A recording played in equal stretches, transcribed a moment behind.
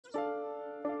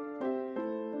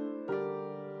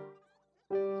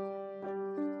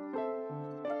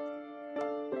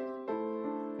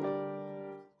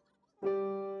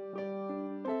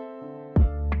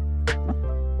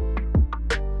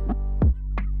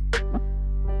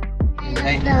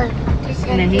Ay,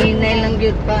 nahinay lang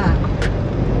yun pa.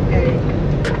 Okay.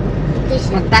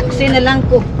 Mag-taxi na lang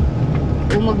ko.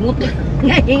 Kung magmuto,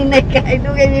 nahinay ka,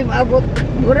 ito kayo may maabot.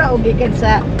 Mura, ugikan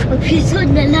sa... Mag-pisod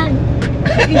na lang.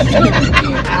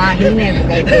 Hinay mo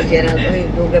kayo, Gerald. Uy,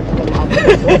 duga pa ka maabot.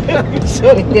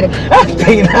 Sorry.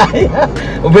 Tinaya.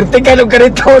 Uberting ka nung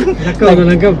kariton.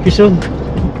 Pisod.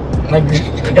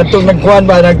 Nagkuhan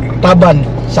ba, nagtaban.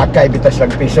 Sakay, bitas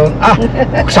lang pison.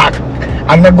 Sak.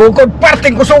 Ang nagukod,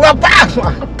 parting kusunga pa.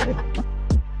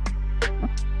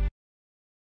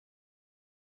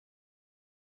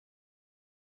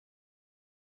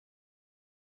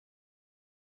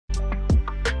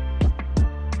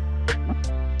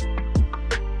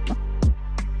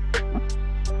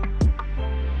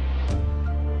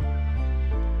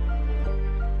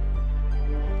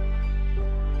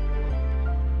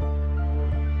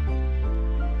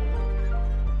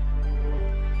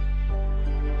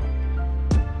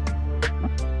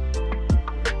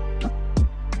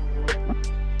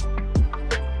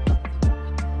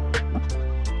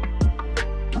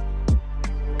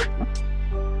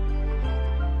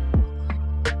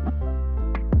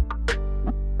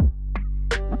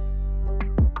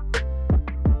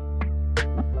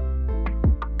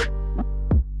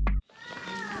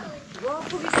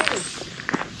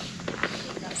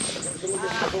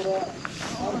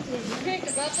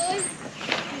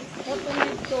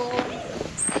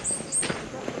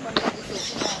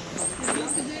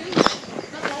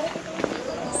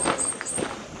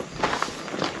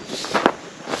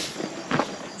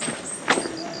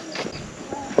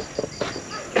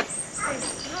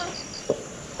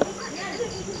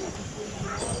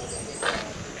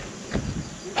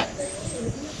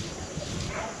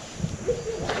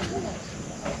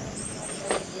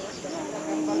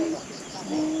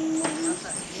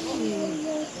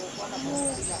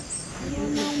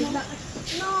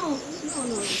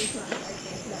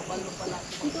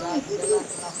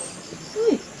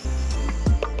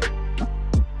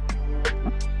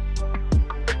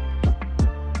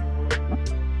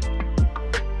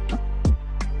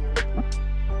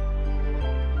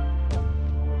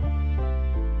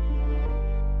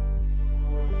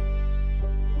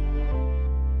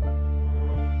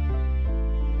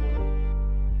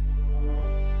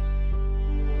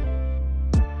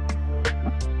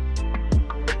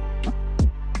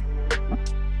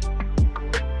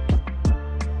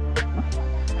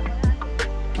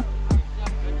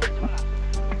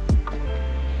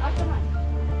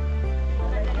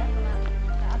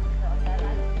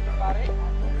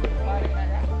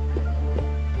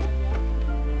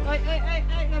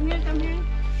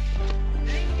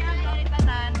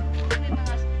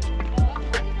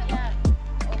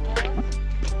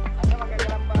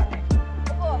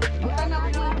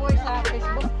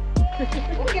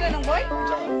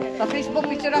 Sa Facebook,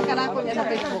 picture ka na ako niya sa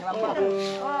Facebook.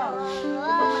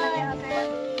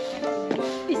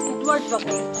 Is Edward ba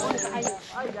kayo?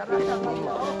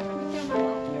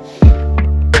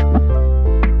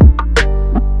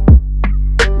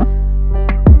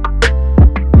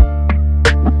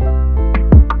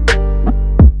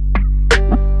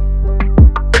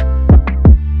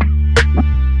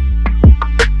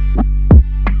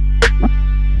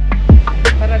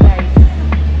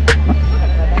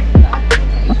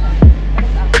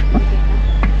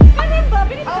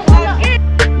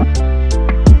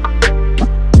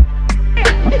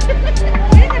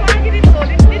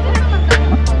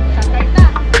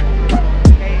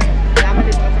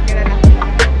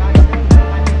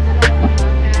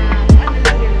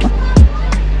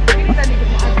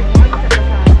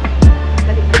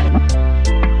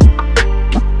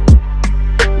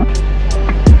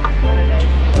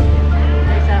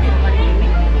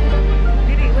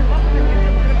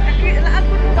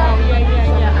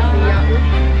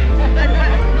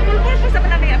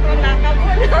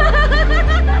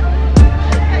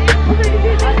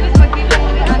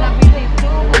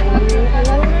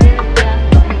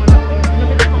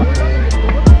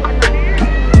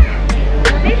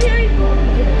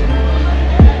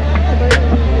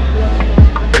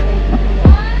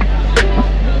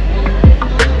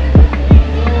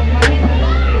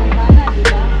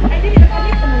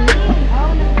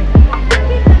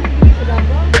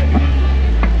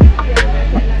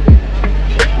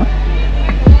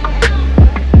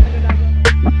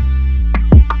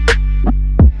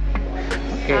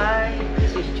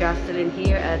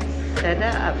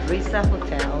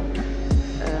 Hotel.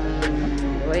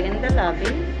 We're in the lobby,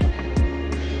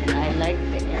 and I like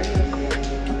the area here.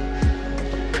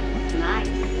 It's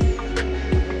nice.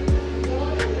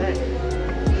 Good.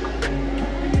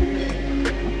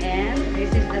 And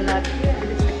this is the lobby. This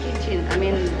is the kitchen. I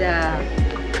mean, the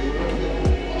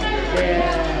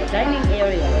dining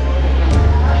area.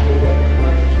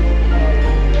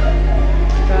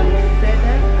 From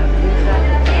Seda, Abuja.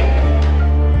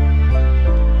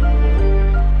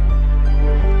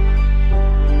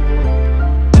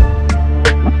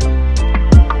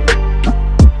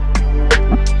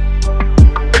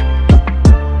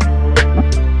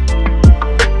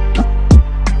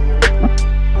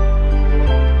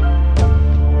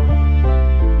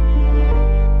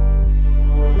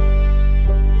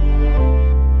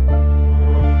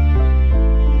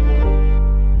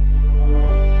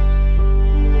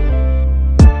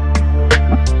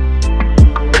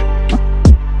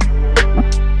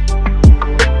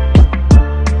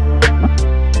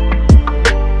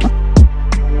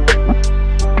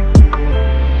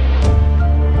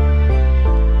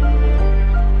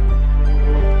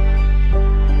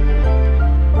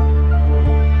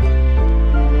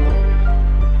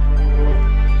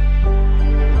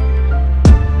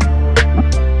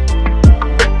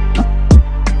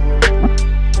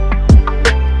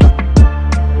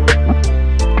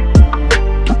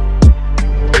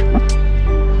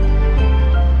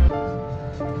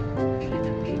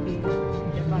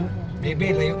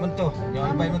 Bebe, layo man to. Yung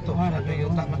albay man to. Sa atong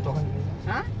yuta man to.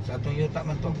 Ha? Sa atong yuta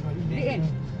man to. Diin.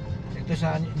 Ito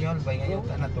sa yung albay nga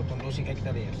yuta na to. Itong 12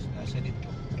 hektaryas. Nasa dito.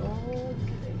 Oh,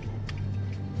 okay.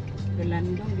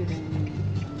 Galandong yun ang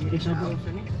Isabel.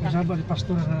 ni. Isabel,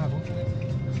 pastor na ako.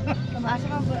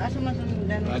 Asa man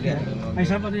sundan. Ay,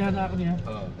 sama niya na ako niya.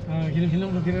 Oo.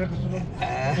 Hinong na ginira ko sunod.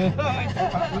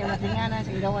 Yung natingana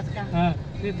sa gawas ka.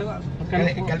 Dito,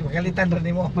 Kalitan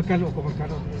rin mo. magkalo ko,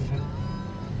 magkalo.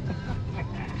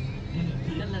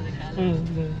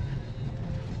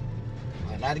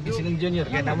 Narin silang junior.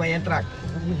 Kaya tama yung truck.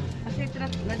 Kasi truck,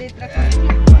 nadi truck.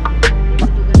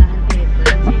 Ito ganahan din.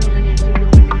 Sino na niya sulog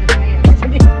natin kaya. Kasi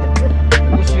dito.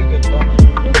 Push you good to.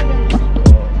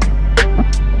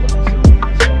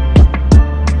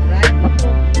 Right po po.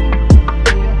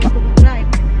 Yung ito po right.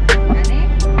 Gani?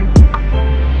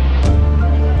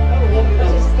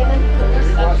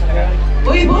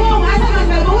 Uy, Bung! Asa man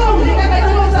ka, Bung? Hindi ka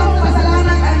kayo sa akong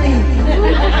kasalanan, ani.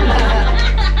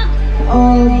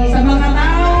 Sa mga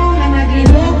tao nga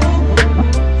naglihok,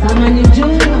 sama ni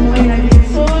June, ang mga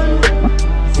nag-insol,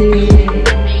 si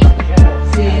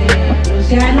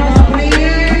Luciano sa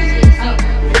prayer,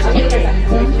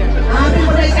 Abi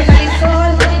mo na sa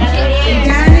kaisol, si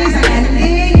Johnny sa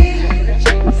landing,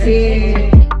 si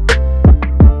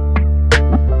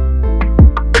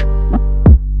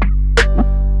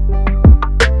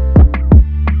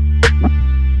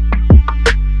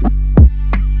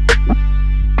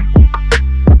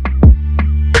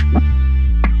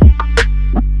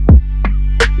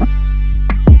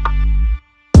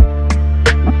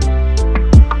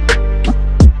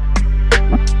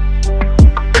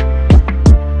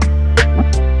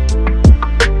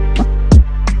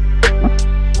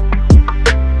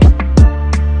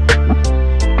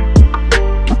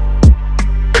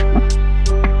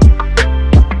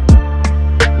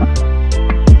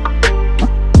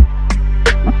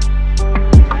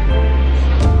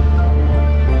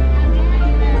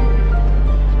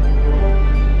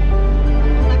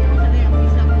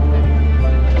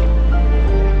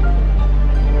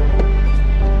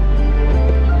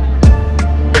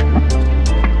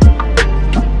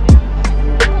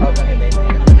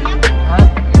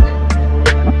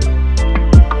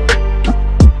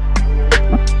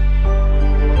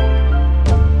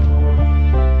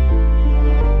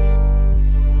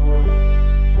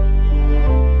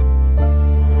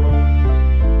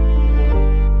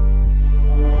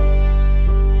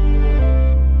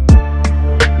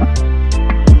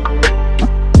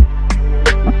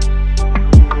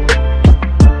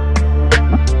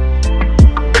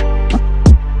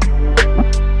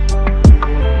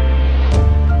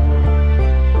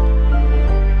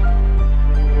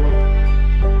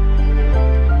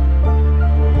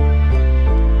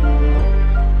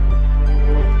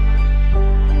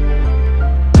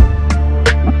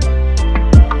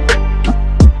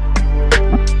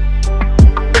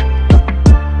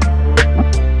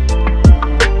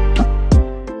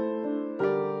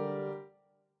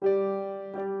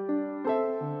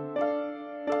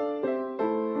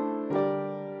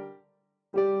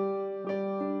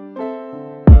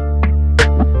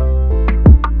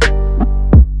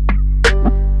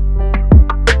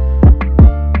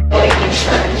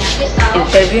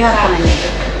interview ako niya.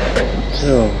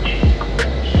 So,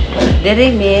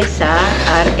 Diri mi sa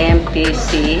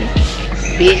RMPC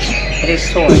Beach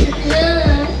Resort.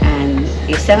 And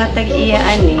isa nga tag-iya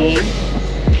ani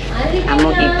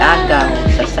among igagaw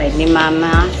sa side ni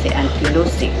Mama si Auntie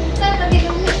Lucy.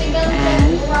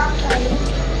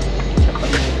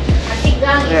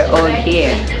 we're all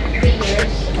here.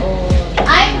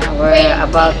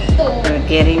 We're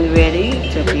getting ready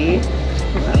to be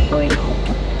going home.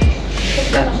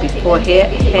 But before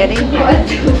heading, we're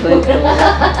going to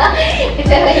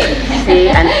see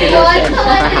Antelope and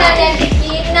Davao.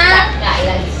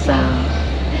 So,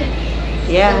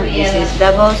 yeah, this is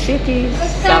Davao City,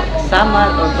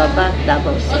 Samar or Babat,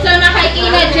 Davao City.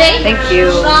 Thank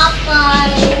you.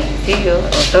 See you.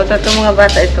 O, ito mga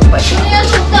bata ito pa.